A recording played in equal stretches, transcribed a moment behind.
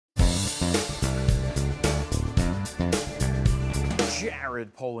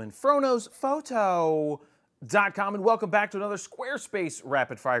Jared Polin, FroKnowsPhoto.com, and welcome back to another Squarespace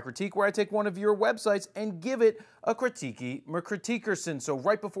Rapid Fire Critique, where I take one of your websites and give it a critiquey McCritiquerson. So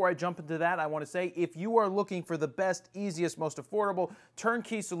right before I jump into that, I want to say, if you are looking for the best, easiest, most affordable,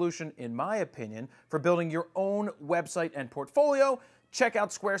 turnkey solution, in my opinion, for building your own website and portfolio, check out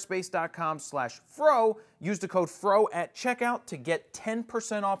squarespace.com/fro. Use the code FRO at checkout to get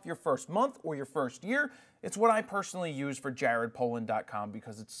 10% off your first month or your first year. It's what I personally use for jaredpolin.com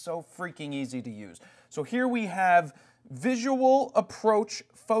because it's so freaking easy to use. So here we have visual approach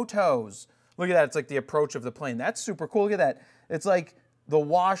photos. Look at that, it's like the approach of the plane. That's super cool, look at that. It's like the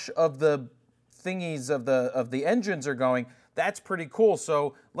wash of the thingies of the engines are going. That's pretty cool.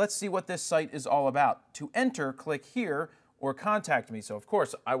 So let's see what this site is all about. To enter, click here or contact me. So of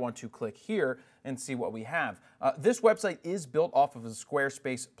course I want to click here and see what we have. This website is built off of a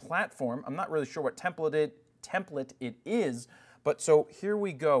Squarespace platform. I'm not really sure what template it is, but so here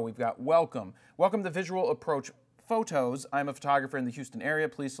we go. We've got welcome. Welcome to Visual Approach Photos. I'm a photographer in the Houston area.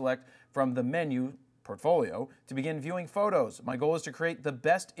 Please select from the menu, portfolio, to begin viewing photos. My goal is to create the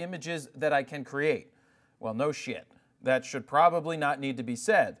best images that I can create. Well, no shit. That should probably not need to be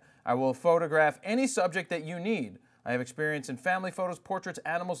said. I will photograph any subject that you need. I have experience in family photos, portraits,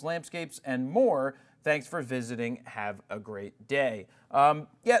 animals, landscapes, and more. Thanks for visiting. Have a great day.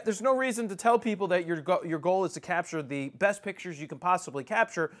 Yeah, there's no reason to tell people that your goal is to capture the best pictures you can possibly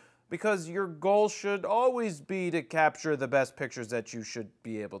capture, because your goal should always be to capture the best pictures that you should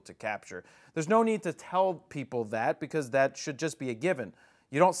be able to capture. There's no need to tell people that, because that should just be a given.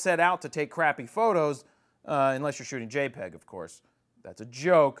 You don't set out to take crappy photos unless you're shooting JPEG, of course. That's a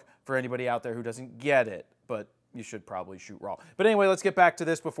joke for anybody out there who doesn't get it, but you should probably shoot RAW. But anyway, let's get back to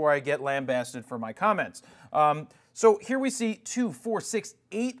this before I get lambasted for my comments. So here we see 2, 4, 6,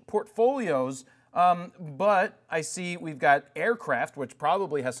 8 portfolios, but I see we've got aircraft, which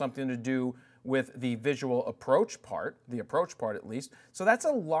probably has something to do with the visual approach part, the approach part at least. So that's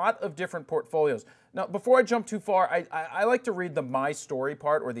a lot of different portfolios. Now, before I jump too far, I like to read the My Story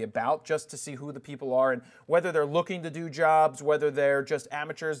part, or the About, just to see who the people are and whether they're looking to do jobs, whether they're just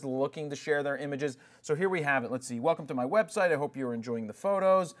amateurs looking to share their images. So here we have it. Let's see. Welcome to my website. I hope you're enjoying the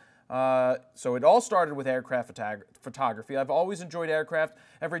photos. So it all started with aircraft photography. I've always enjoyed aircraft.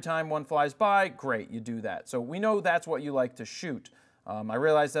 Every time one flies by, great, you do that. So we know that's what you like to shoot. I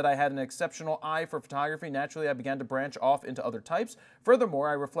realized that I had an exceptional eye for photography. Naturally, I began to branch off into other types. Furthermore,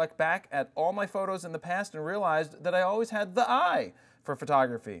 I reflect back at all my photos in the past and realized that I always had the eye for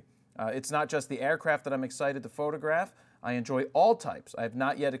photography. It's not just the aircraft that I'm excited to photograph. I enjoy all types. I have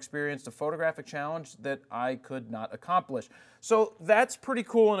not yet experienced a photographic challenge that I could not accomplish. So that's pretty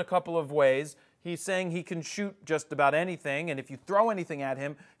cool in a couple of ways. He's saying he can shoot just about anything, and if you throw anything at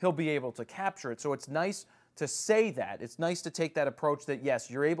him, he'll be able to capture it. So it's nice to say that. It's nice to take that approach that, yes,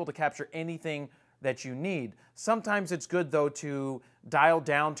 you're able to capture anything that you need. Sometimes it's good, though, to dial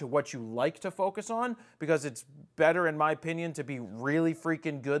down to what you like to focus on, because it's better, in my opinion, to be really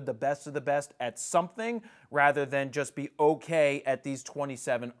freaking good, the best of the best at something, rather than just be okay at these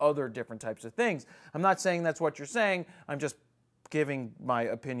 27 other different types of things. I'm not saying that's what you're saying. I'm just giving my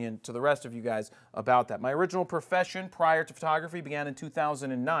opinion to the rest of you guys about that. My original profession prior to photography began in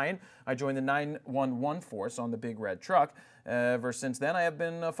 2009. I joined the 911 force on the Big Red Truck. Ever since then, I have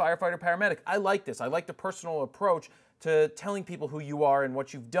been a firefighter paramedic. I like this. I like the personal approach to telling people who you are and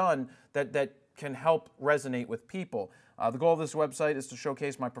what you've done that can help resonate with people. The goal of this website is to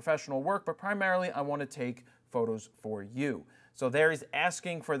showcase my professional work, but primarily I want to take photos for you. So there is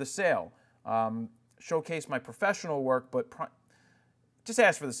asking for the sale. Showcase my professional work, but just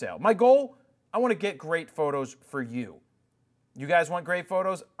ask for the sale. My goal, I want to get great photos for you. You guys want great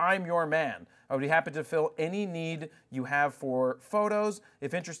photos? I'm your man. I would be happy to fill any need you have for photos.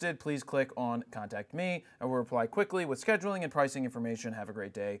 If interested, please click on Contact Me. I will reply quickly with scheduling and pricing information. Have a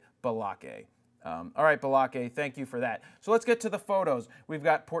great day. Balake. All right, Balake, thank you for that. So let's get to the photos. We've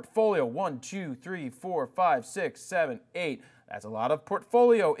got portfolio 1, 2, 3, 4, 5, 6, 7, 8. That's a lot of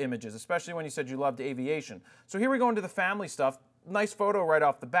portfolio images, especially when you said you loved aviation. So here we go into the family stuff. Nice photo right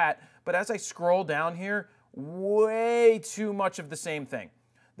off the bat, but as I scroll down here, way too much of the same thing.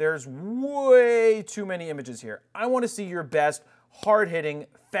 There's way too many images here. I want to see your best hard-hitting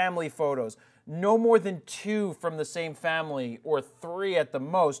family photos. No more than 2 from the same family, or 3 at the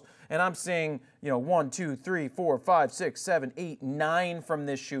most. And I'm seeing, 1, 2, 3, 4, 5, 6, 7, 8, 9 from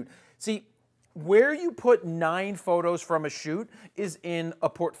this shoot. See, where you put 9 photos from a shoot is in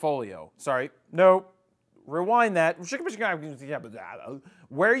a portfolio. Sorry, no. Rewind that.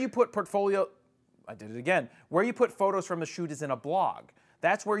 Where you put portfolio, I did it again. Where you put photos from the shoot is in a blog.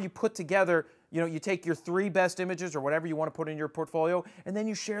 That's where you put together you take your 3 best images or whatever you want to put in your portfolio, and then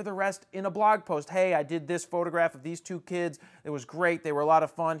you share the rest in a blog post. Hey, I did this photograph of these 2 kids. It was great. They were a lot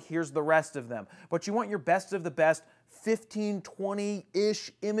of fun. Here's the rest of them. But you want your best of the best, 15,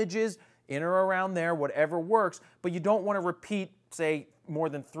 20-ish images in or around there, whatever works, but you don't want to repeat, say, more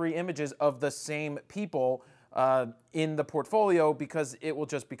than 3 images of the same people in the portfolio, because it will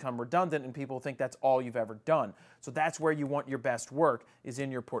just become redundant and people think that's all you've ever done. So that's where you want your best work, is in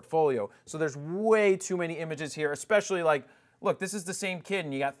your portfolio. So there's way too many images here, especially like, look, this is the same kid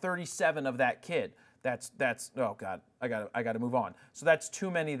and you got 37 of that kid. That's oh God, I gotta move on. So that's too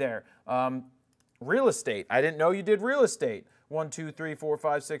many there. Real estate, I didn't know you did real estate. 1, 2, 3, 4,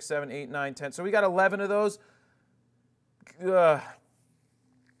 5, 6, 7, 8, 9, 10. So we got 11 of those.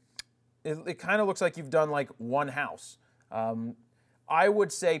 It kind of looks like you've done like 1 house. I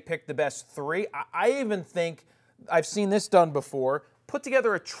would say pick the best 3. I even think, I've seen this done before, put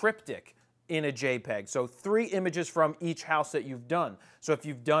together a triptych in a JPEG. So 3 images from each house that you've done. So if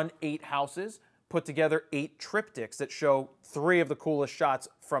you've done 8 houses, put together 8 triptychs that show 3 of the coolest shots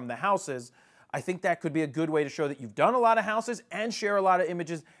from the houses. I think that could be a good way to show that you've done a lot of houses and share a lot of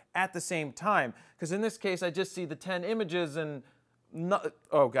images at the same time. Because in this case, I just see the 10 images and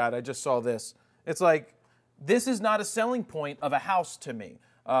oh God, I just saw this. It's like, this is not a selling point of a house to me.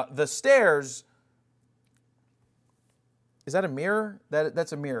 The stairs, is that a mirror?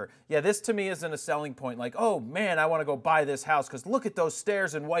 That's a mirror. Yeah, this to me isn't a selling point. Like, oh man, I want to go buy this house because look at those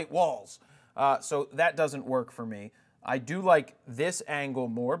stairs and white walls. So that doesn't work for me. I do like this angle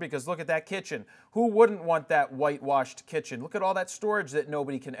more because look at that kitchen. Who wouldn't want that whitewashed kitchen? Look at all that storage that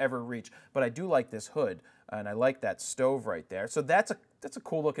nobody can ever reach. But I do like this hood, and I like that stove right there. So that's a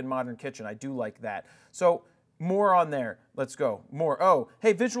cool looking modern kitchen. I do like that. So more on there. Let's go. More. Oh,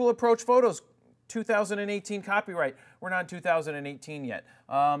 hey, visual approach photos. 2018 copyright. We're not in 2018 yet.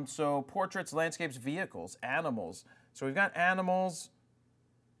 So portraits, landscapes, vehicles, animals. So we've got animals.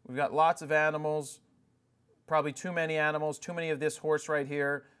 We've got lots of animals. Probably too many animals, too many of this horse right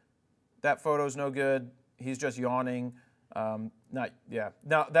here. That photo's no good. He's just yawning. Yeah.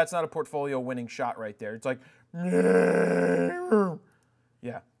 Now, that's not a portfolio winning shot right there. It's like,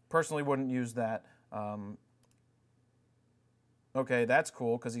 yeah, personally wouldn't use that. Okay, that's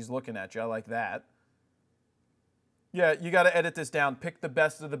cool because he's looking at you. I like that. Yeah, you got to edit this down. Pick the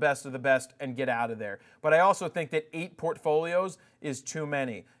best of the best of the best and get out of there. But I also think that 8 portfolios is too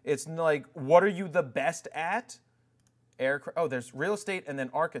many. It's like, what are you the best at? Oh, there's real estate and then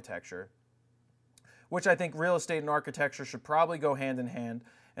architecture, which I think real estate and architecture should probably go hand in hand.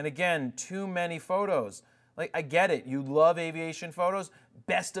 And again, too many photos. Like, I get it. You love aviation photos.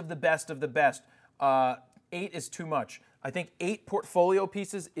 Best of the best of the best. 8 is too much. I think 8 portfolio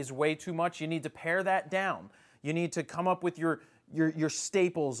pieces is way too much. You need to pare that down. You need to come up with your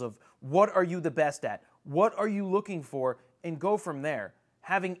staples of what are you the best at? What are you looking for? And go from there.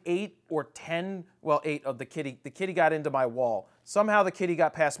 Having 8 or 10, well, 8 of the kitty got into my wall. Somehow the kitty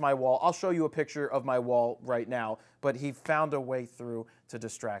got past my wall. I'll show you a picture of my wall right now, but he found a way through to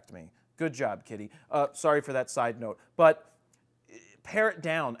distract me. Good job, kitty. Sorry for that side note, but pare it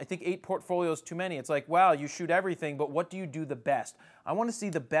down. I think 8 portfolios too many. It's like, wow, you shoot everything, but what do you do the best? I want to see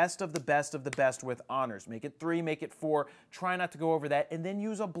the best of the best of the best with honors. Make it 3, make it 4. Try not to go over that, and then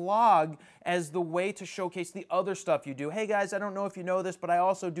use a blog as the way to showcase the other stuff you do. Hey guys, I don't know if you know this, but I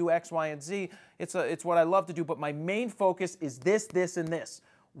also do X, Y, and Z. It's what I love to do, but my main focus is this, this, and this.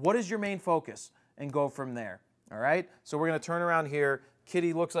 What is your main focus? And go from there. All right? So we're going to turn around here.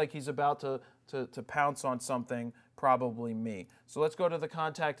 Kitty looks like he's about to pounce on something. Probably me. So let's go to the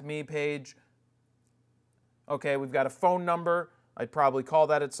Contact Me page. Okay, we've got a phone number. I'd probably call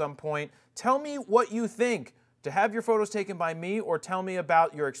that at some point. Tell me what you think. To have your photos taken by me or tell me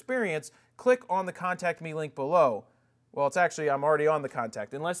about your experience, click on the Contact Me link below. Well, it's actually, I'm already on the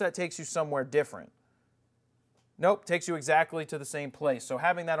contact, unless that takes you somewhere different. Nope, takes you exactly to the same place. So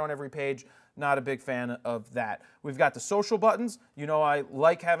having that on every page, not a big fan of that. We've got the social buttons. You know I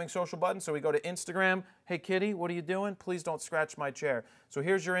like having social buttons, so we go to Instagram. Hey, kitty, what are you doing? Please don't scratch my chair. So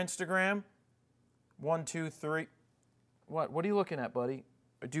here's your Instagram. 1, 2, 3. What are you looking at, buddy?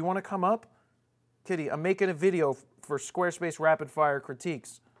 Do you want to come up? Kitty, I'm making a video for Squarespace Rapid Fire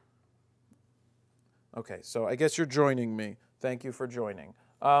Critiques. Okay, so I guess you're joining me. Thank you for joining.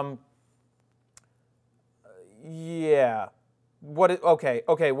 Yeah.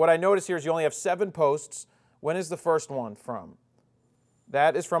 Okay, what I notice here is you only have 7 posts. When is the first one from?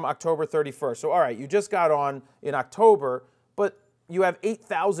 That is from October 31st. So, all right, you just got on in October, but you have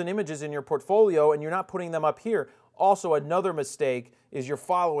 8,000 images in your portfolio and you're not putting them up here. Also, another mistake is you're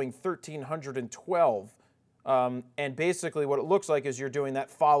following 1,312 And basically what it looks like is you're doing that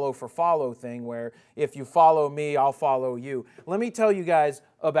follow for follow thing where if you follow me, I'll follow you. Let me tell you guys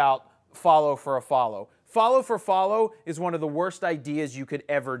about follow for a follow. Follow for follow is one of the worst ideas you could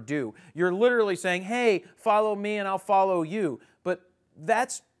ever do. You're literally saying, hey, follow me and I'll follow you. But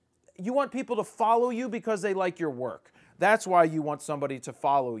you want people to follow you because they like your work. That's why you want somebody to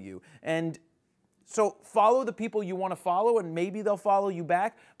follow you. And so follow the people you want to follow and maybe they'll follow you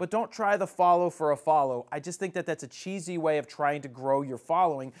back, but don't try the follow for a follow. I just think that that's a cheesy way of trying to grow your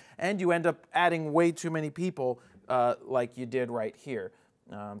following and you end up adding way too many people like you did right here.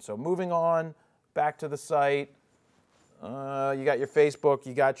 So moving on, back to the site. You got your Facebook,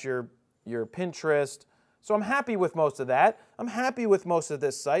 you got your Pinterest. So I'm happy with most of that. I'm happy with most of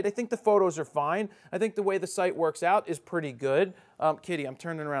this site. I think the photos are fine. I think the way the site works out is pretty good. Kitty, I'm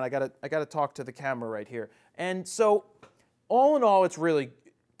turning around. I gotta talk to the camera right here. And so, all in all, it's really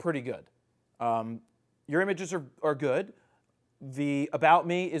pretty good. Your images are good. The About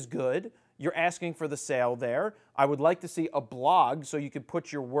Me is good. You're asking for the sale there. I would like to see a blog so you could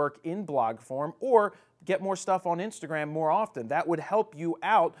put your work in blog form or get more stuff on Instagram more often. That would help you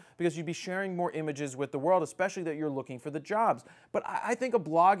out because you'd be sharing more images with the world, especially that you're looking for the jobs. But I think a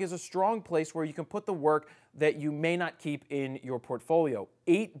blog is a strong place where you can put the work that you may not keep in your portfolio.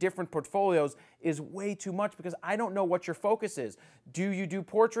 8 different portfolios is way too much because I don't know what your focus is. Do you do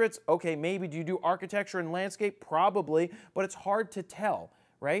portraits? Okay, maybe. Do you do architecture and landscape? Probably, but it's hard to tell,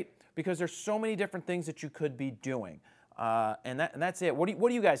 right? Because there's so many different things that you could be doing. And that's it. What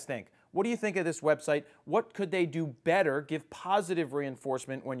do you guys think? What do you think of this website? What could they do better? Give positive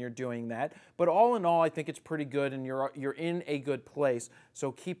reinforcement when you're doing that. But all in all, I think it's pretty good and you're in a good place.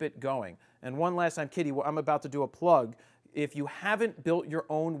 So keep it going. And one last time, Kitty, I'm about to do a plug. If you haven't built your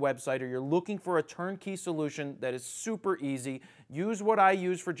own website or you're looking for a turnkey solution that is super easy, use what I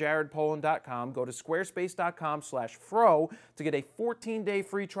use for jaredpoland.com. Go to squarespace.com/fro to get a 14-day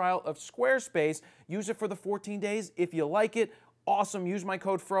free trial of Squarespace. Use it for the 14 days. If you like it, awesome. Use my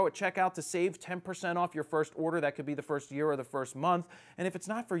code FRO at checkout to save 10% off your first order. That could be the first year or the first month. And if it's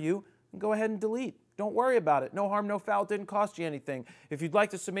not for you, go ahead and delete. Don't worry about it. No harm, no foul. It didn't cost you anything. If you'd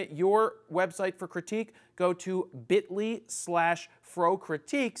like to submit your website for critique, go to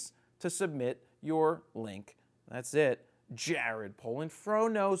bit.ly/FroCritiques to submit your link. That's it. Jared Poland,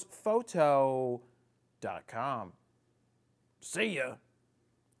 FroKnowsPhoto.com. See ya.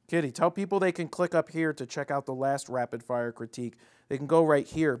 Kitty, tell people they can click up here to check out the last rapid fire critique. They can go right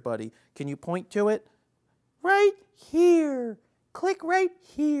here, buddy. Can you point to it? Right here. Click right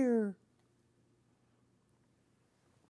here.